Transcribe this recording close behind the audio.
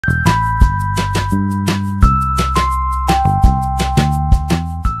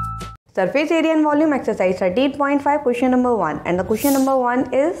Surface area and volume exercise 13.5 question number 1, and the question number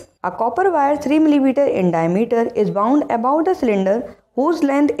 1 is a copper wire 3 mm in diameter is wound about a cylinder whose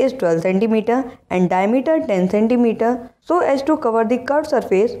length is 12 cm and diameter 10 cm so as to cover the curved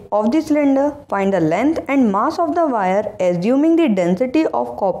surface of the cylinder. Find the length and mass of the wire assuming the density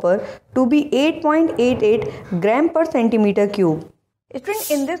of copper to be 8.88 gram per centimeter cube. Student,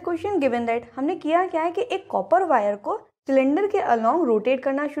 in this question given that हमने किया क्या है कि एक copper wire को cylinder के along rotate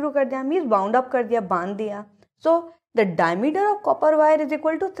करना शुरू कर दिया, मीन्स बाउंड अप कर दिया, बांध दिया. So the diameter of copper wire is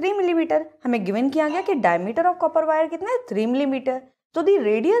equal to 3 millimetre. हमें गिवन किया गया कि डायमीटर ऑफ कॉपर वायर कितना है 3 मिलीमीटर. तो the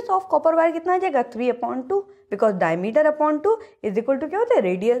radius of copper wire कितना आ जाएगा 3/2, because diameter upon 2 is equal to क्या होता है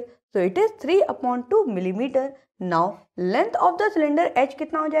radius. So it is 3/2 millimetre. Now length of the cylinder h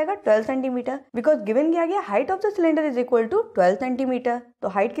कितना हो जाएगा 12 सेंटीमीटर, बिकॉज गिवन किया गया height of the cylinder is equal to 12 centimetre. तो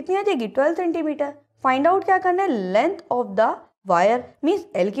हाइट कितनी आ जाएगी 12 सेंटीमीटर. फाइंड आउट क्या करना है length of the wire, means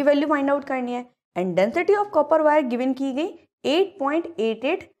L की वैल्यू फाइंड आउट करनी है. And density of copper wire given की गई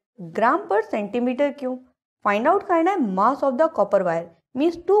 8.88 ग्राम पर सेंटीमीटर क्यूब. फाइंड आउट करना है mass of the copper wire,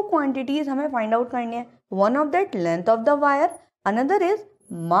 means two quantities हमें फाइंड आउट करनी है. One of that length of the wire, another is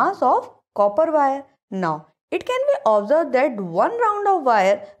mass of copper wire. Now it can be observed that one round of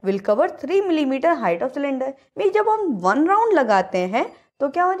wire will cover 3 mm height of cylinder. Means जब हम one round लगाते हैं तो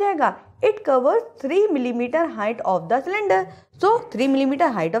क्या हो जाएगा it covers 3 mm height of the cylinder. so 3 mm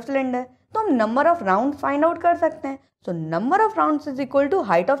height of cylinder. तो हम number of round find out कर सकते हैं. so number of rounds is equal to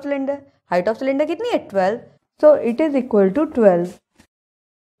height of cylinder. height of cylinder कितनी है 12. so it is equal to 12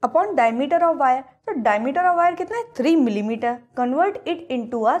 upon diameter of wire. तो diameter of wire कितना है 3 mm. convert it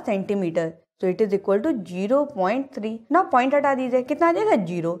into a centimeter. तो it is equal to 0.3. ना point हटा दीजिए, कितना आ जाएगा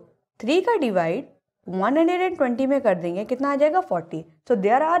 0. 3 का डिवाइड 120 में कर देंगे, कितना आ जाएगा 40. So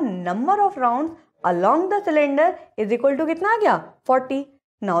there are number of round along the cylinder is equal to कितना आ गया 40.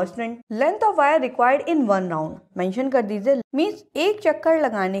 Now student, length of wire required in one round mention कर दीजिए. मीन्स एक चक्कर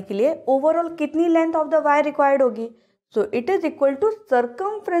लगाने के लिए ओवरऑल कितनी length of the wire required होगी. So it is equal to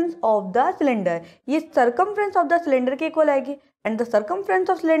circumference of the cylinder. ये सर्कमफ्रेंस ऑफ द सिलेंडर के इक्वल आएगी, and the circumference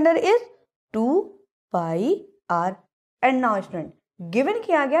of cylinder is 2 pi r. and now student, given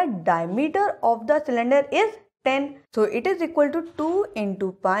किया गया diameter of the cylinder is 10, so it is equal to 2 into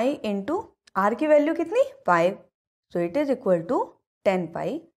pi into r की value कितनी 5, so it is equal to 10 pi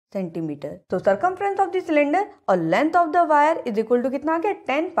centimeter. so circumference of the cylinder और length of the wire is equal to कितना आ गया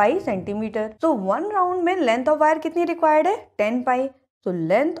 10 pi centimeter. so one round में length of wire कितनी required है 10 pi. so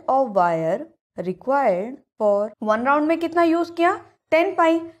length of wire required for one round में कितना use किया 10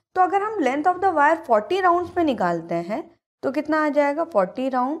 pi. तो अगर हम length of the wire 40 rounds पे निकालते हैं तो कितना आ जाएगा 40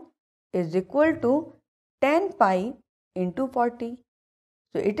 round is equal to 10 pi into 40.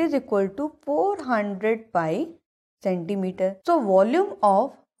 So it is equal to 400 pi centimetre. So volume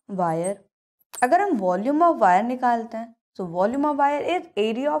of wire, अगर हम वॉल्यूम ऑफ वायर निकालते हैं so volume of wire is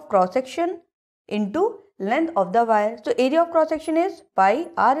area of cross section into length of the wire. So area of cross section is pi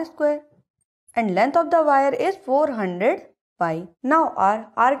are square and length of the wire is 400 pi. now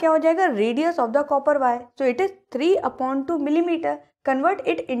r क्या हो जाएगा radius of the copper wire. So it is 3/2 millimetre. Convert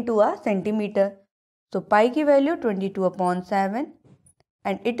it into a centimetre. सो पाई की value 22/7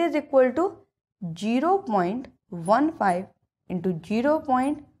 and it is equal to 0.15 into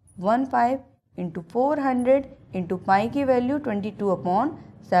 0.15 into 400 into pi की value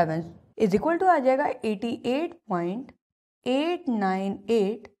 22/7 is equal to आ जाएगा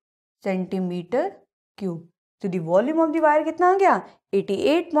 88.898 centimetre cube. तो the volume of the wire कितना आ गया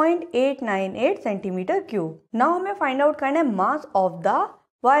 88.898 centimetre cube. Now हमें find out करना है mass of the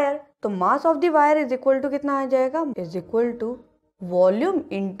wire. तो mass of the wire is equal to कितना आ जाएगा is equal to volume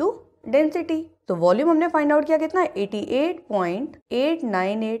into density. तो वॉल्यूम हमने फाइंड आउट किया कितना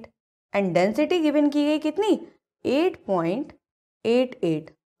 88.898 एंड डेंसिटी गिवन की गई कितनी 8.88.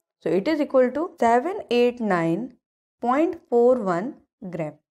 So it is equal to 789.41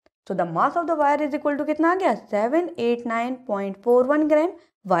 gram. So the mass of the wire is equal to कितना आ गया 789.41 ग्राम,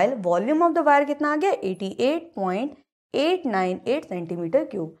 while volume of the wire कितना आ गया 88.898 centimetre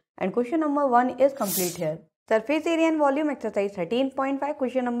cube. And question number 1 is complete here. Surface area and volume exercise 13.5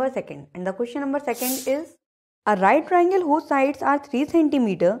 question number 2nd. And the question number 2nd is a right triangle whose sides are 3 cm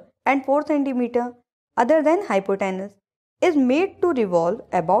and 4 cm other than hypotenuse is made to revolve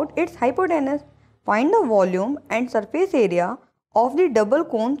about its hypotenuse. Find the volume and surface area of the double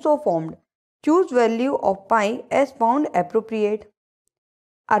cone so formed. Choose value of pi as found appropriate.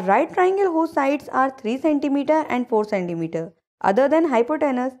 A right triangle whose sides are 3 cm and 4 cm other than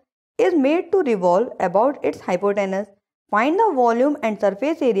hypotenuse is made to revolve about its hypotenuse. Find the volume and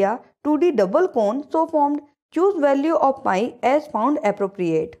surface area to the double cone so formed. Choose value of pi as found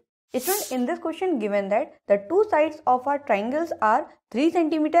appropriate. Student, in this question given that the two sides of our triangles are 3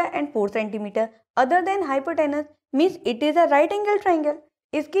 cm and 4 cm other than hypotenuse means it is a right angle triangle.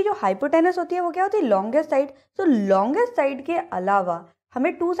 इसकी जो hypotenuse होती है वो क्या होती है? longest side. So longest side के अलावा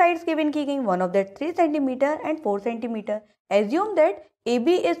हमें two sides given की गई, one of that 3 cm and 4 cm. Assume that AB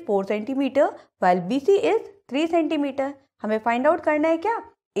is 4 cm while BC is 3 cm. हमें find out करना है क्या?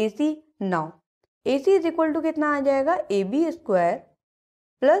 AC. Now AC is equal to कितना आ जाएगा? AB square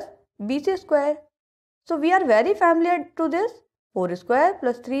plus BC square. So we are very familiar to this. 4 square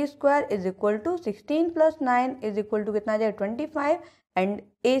plus 3 square is equal to 16 plus 9 is equal to कितना आ जाएगा? 25 and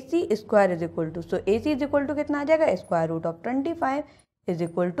AC square is equal to. So AC is equal to कितना आ जाएगा? Square root of 25 is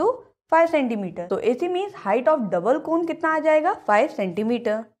equal to 5 centimeter. तो AC means height of double cone कितना आ जाएगा? 5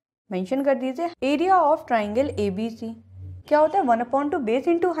 centimeter. Mention कर दीजिए. Area of triangle ABC क्या होता है? 1/2 base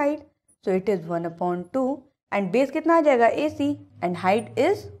into height. So it is 1/2 and base कितना आ जाएगा? AC and height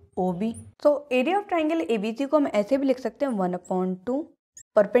is OB. So area of triangle ABC को हम ऐसे भी लिख सकते हैं 1/2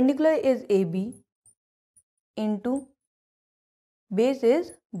 perpendicular is AB into base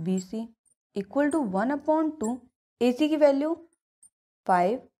is BC equal to 1/2 AC की वैल्यू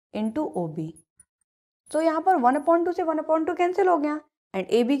 5 into OB. So यहाँ पर 1/2 से 1/2 कैंसिल हो गया and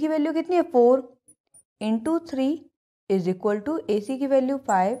AB की वैल्यू कितनी है? 4 into 3 is equal to AC की value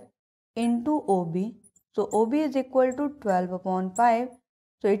 5 into OB. So OB is equal to 12/5.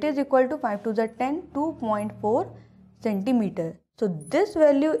 So it is equal to 5 to the 10, 2.4 centimeter. So this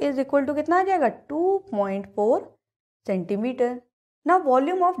value is equal to कितना आ जाएगा? 2.4 centimeter. Now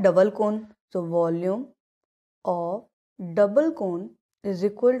volume of double cone. So volume of double cone is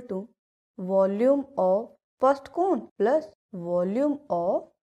equal to volume of first cone plus volume of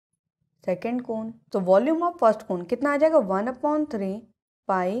second cone. So volume of first cone कितना आ जाएगा? 1/3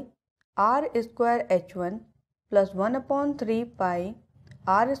 pi r square h1 plus 1/3 pi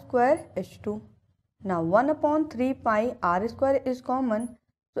r square h2. Now 1/3 pi r square is common.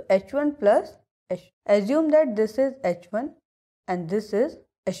 So h1 plus h. Assume that this is h1 and this is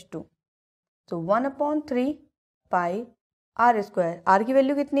h2. So 1/3 pi r square. R की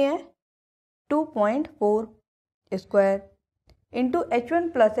value कितनी है? 2.4 square into h1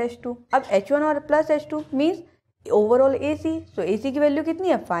 plus h2. अब h1 और plus h2 means overall AC. So AC की value कितनी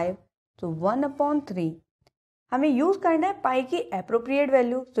है? 5. So 1/3. हमें use करना है पाई की appropriate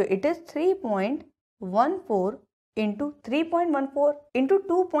value. So it is 3.14 into 3.14 into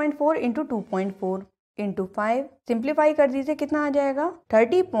 2.4 into 2.4 into 5. Simplify कर दीजिए, कितना आ जाएगा?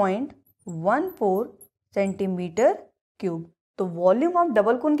 30.14 सेंटीमीटर क्यूब. तो वॉल्यूम ऑफ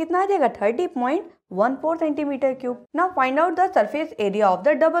डबल कोन कितना आ जाएगा? 30.14 centimetre cube. Now find out the surface area of the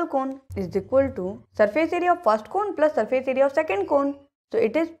double cone is equal to surface area of first cone plus surface area of second cone. So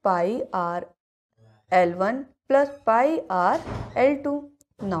it is pi are L1 plus pi are L2.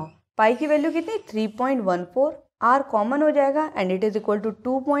 Now पाई की value कितनी? 3.14. Are common हो जाएगा and it is equal to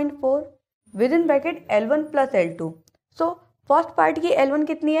 2.4 with in bracket L1 plus L2. So first part की L1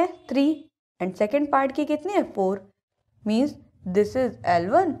 कितनी है? 3 and second part की कितनी है? 4. मीन्स दिस इज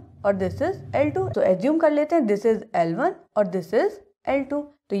L1 और दिस इज L2. तो एज्यूम कर लेते हैं दिस इज L1 और दिस इज L2.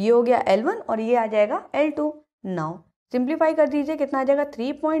 तो ये हो गया L1 और ये आ जाएगा L2. नाउ सिंप्लीफाई कर दीजिए, कितना आ जाएगा?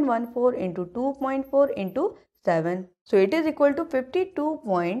 3.14 into 2.4 into 7. So it is equal to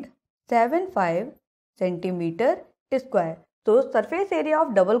 52.75 centimetre square. तो सरफेस एरिया ऑफ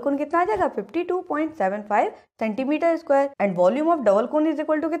डबल कोन कितना आ जाएगा? 52.75 centimetre square and volume of double cone is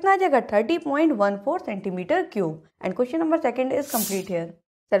equal to कितना आ जाएगा? 30.14 centimetre cube. And question number second is complete here.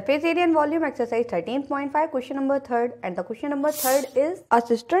 Surface area and volume exercise 13.5 question number 3rd and the question number 3rd is a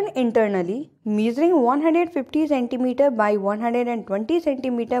cistern internally measuring 150 cm by 120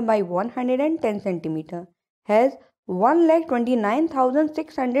 cm by 110 cm has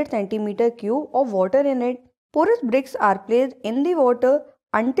 1,29,600 cm cube of water in it. Porous bricks are placed in the water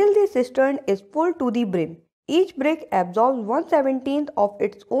until the cistern is full to the brim. Each brick absorbs 1/17 of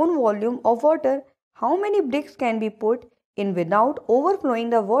its own volume of water. How many bricks can be put in without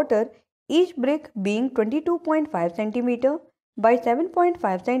overflowing the water, each brick being 22.5 cm by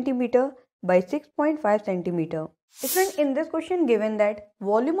 7.5 cm by 6.5 cm. Student, in this question given that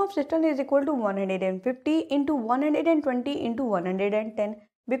volume of cistern is equal to 150 into 120 into 110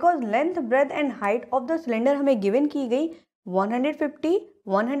 because length, breadth and height of the cylinder हमें given की गई 150,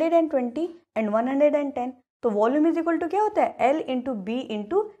 120 and 110. तो volume is equal to क्या होता है? L into B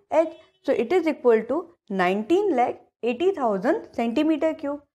into H. So it is equal to 19,80,000 centimetre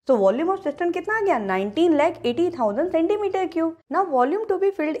cube. So volume of cistern कितना आ गया? 19,80,000 centimetre cube. Now volume to be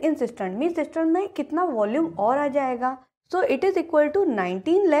filled in cistern mean cistern में कितना volume और आ जाएगा? So it is equal to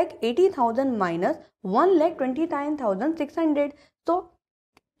 19,80,000 minus 1,29,600. तो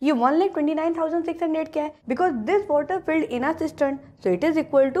ये 1,29,600 क्या है? Because this water filled in a cistern, so it is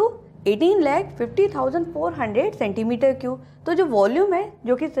equal to 18,50,400 centimetre cube. तो जो वॉल्यूम है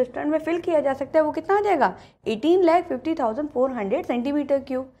जो कि सिस्टर्न में फिल किया जा सकता है वो कितना आ जाएगा? 18,50,400 सेंटीमीटर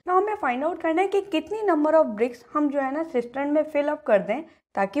क्यूब। ना हमें फाइंड आउट करना है कि कितनी नंबर ऑफ ब्रिक्स हम जो है ना सिस्टर्न में फिल अप कर दें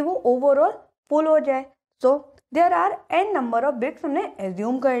ताकि वो ओवरऑल फुल हो जाए। So there are n number of BRICS हमने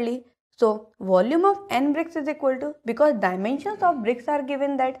एज्यूम कर ली। So volume of n bricks is equal to, because dimensions of bricks are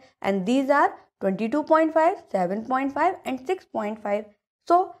given that, and these are 22.5, 7.5 and 6.5.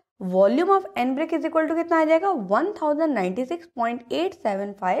 So volume of n brick is equal to कितना आ जाएगा?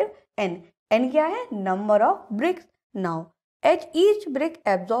 1096.875 n. n क्या है? Number of bricks. Now each brick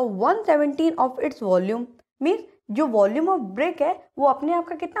absorb 1/17 of its volume, means जो volume of brick है वो अपने आप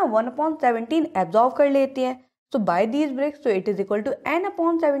का कितना 1/17 absorb कर लेती है। So by these bricks, so it is equal to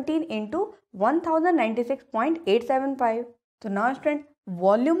n/17 into 1096.875. So now student,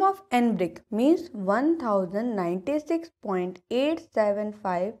 volume of n brick means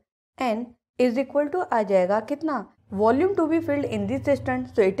 1096.875 n is equal to आ जाएगा कितना? Volume to be filled in this cistern,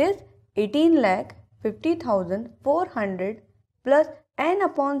 so it is 18,50,400 plus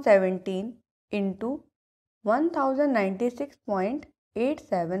n/17 into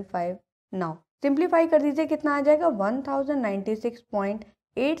 1096.875. Now simplify कर दीजिए, कितना आ जाएगा?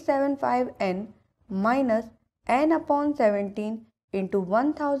 1096.875 n minus n/17 into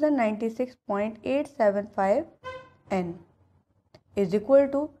 1096.875 n is equal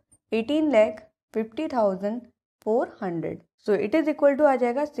to 18,50,400. So it is equal to आ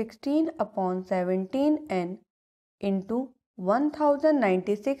जाएगा 16/17 n into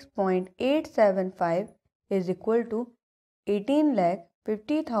 1096.875 is equal to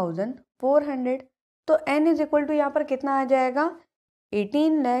 18,50,400. तो n is equal to यहाँ पर कितना आ जाएगा?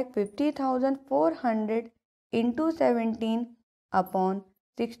 18,50,400 into 17 upon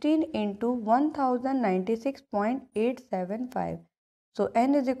 16 into 1096.875. So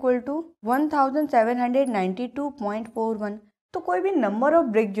n is equal to 1792.41. तो कोई भी नंबर ऑफ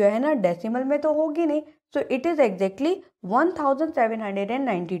ब्रिक जो है ना डेसिमल में तो होगी नहीं, so it is exactly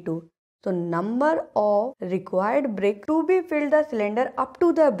 1792. So number of required brick to be fill the cylinder up to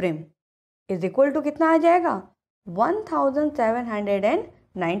the brim is equal to कितना आ जाएगा?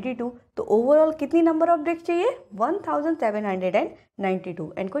 1792. तो ओवरऑल कितनी नंबर ऑफ ब्रिक चाहिए? 1792.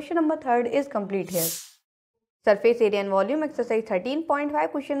 And question number 3 is complete here. Surface area and volume exercise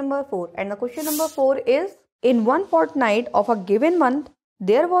 13.5 question number 4, and the question number 4 is, in one fortnight of a given month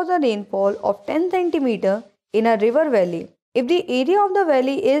there was a rainfall of 10 centimeter in a river valley. If the area of the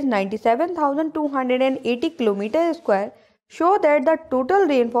valley is 97,280 km square, show that the total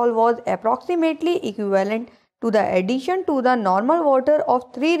rainfall was approximately equivalent to the addition to the normal water of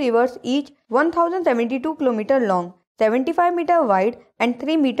 3 rivers, each 1072 km long, 75 meter wide and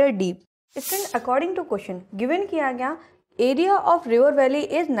 3 meter deep. Student, according to question given किया गया area of river valley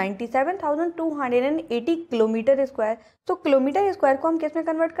is 97,280 kilometre square. तो kilometre square को हम किस में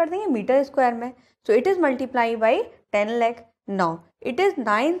convert कर देंगे? Metre square में. So it is multiply by 10 lakh. Now it is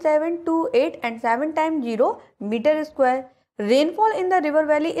 9728 and 7 time 0 metre square. Rainfall in the river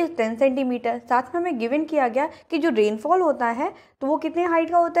valley is 10 centimetre. साथ में हमें गिवन किया गया कि जो रेनफॉल होता है तो वो कितने हाइट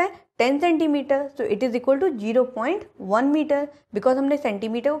का होता है? 10 centimetre. So it is equal to 0.1 metre, because हमने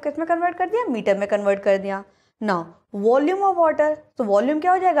सेंटीमीटर को किस में कन्वर्ट कर दिया? मीटर में कन्वर्ट कर दिया. नाउ वॉल्यूम ऑफ वाटर, तो वॉल्यूम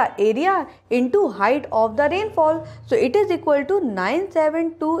क्या हो जाएगा? Area into height of the rainfall. So it is equal to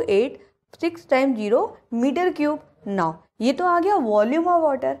 9728 6 time 0 metre cube. Now ये तो आ गया वॉल्यूम ऑफ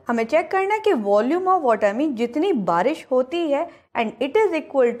वाटर. हमें चेक करना है कि वॉल्यूम ऑफ वाटर में जितनी बारिश होती है, and it is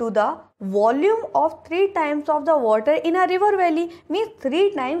equal to the volume of 3 times of the water in a river valley. Means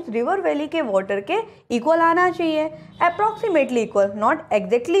 3 times river valley के वाटर के इक्वल आना चाहिए. Approximately equal, not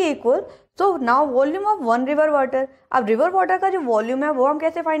exactly equal. So now volume of 1 river water. अब river water का जो volume है वो हम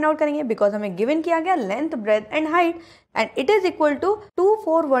कैसे फाइंड आउट करेंगे? बिकॉज हमें गिवन किया गया length, breath and height, and it is equal to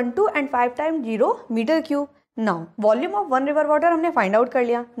 2412 and 5 time 0 metre cube. Now volume of 1 river water हमने फाइंड आउट कर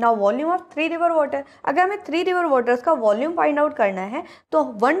लिया. Now volume of 3 river water. अगर हमें 3 रिवर वाटर्स का वॉल्यूम फाइंड आउट करना है तो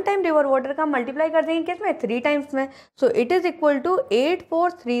 1 टाइम रिवर वाटर का मल्टीप्लाई कर देंगे किस में? 3 टाइम्स में. So it is equal to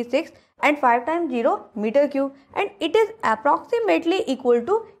 8436 and 5 times 0 meter cube, and it is approximately equal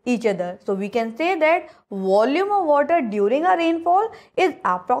to each other. So we can say that volume of water during a rainfall is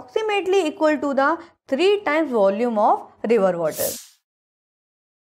approximately equal to the 3 times volume of river water.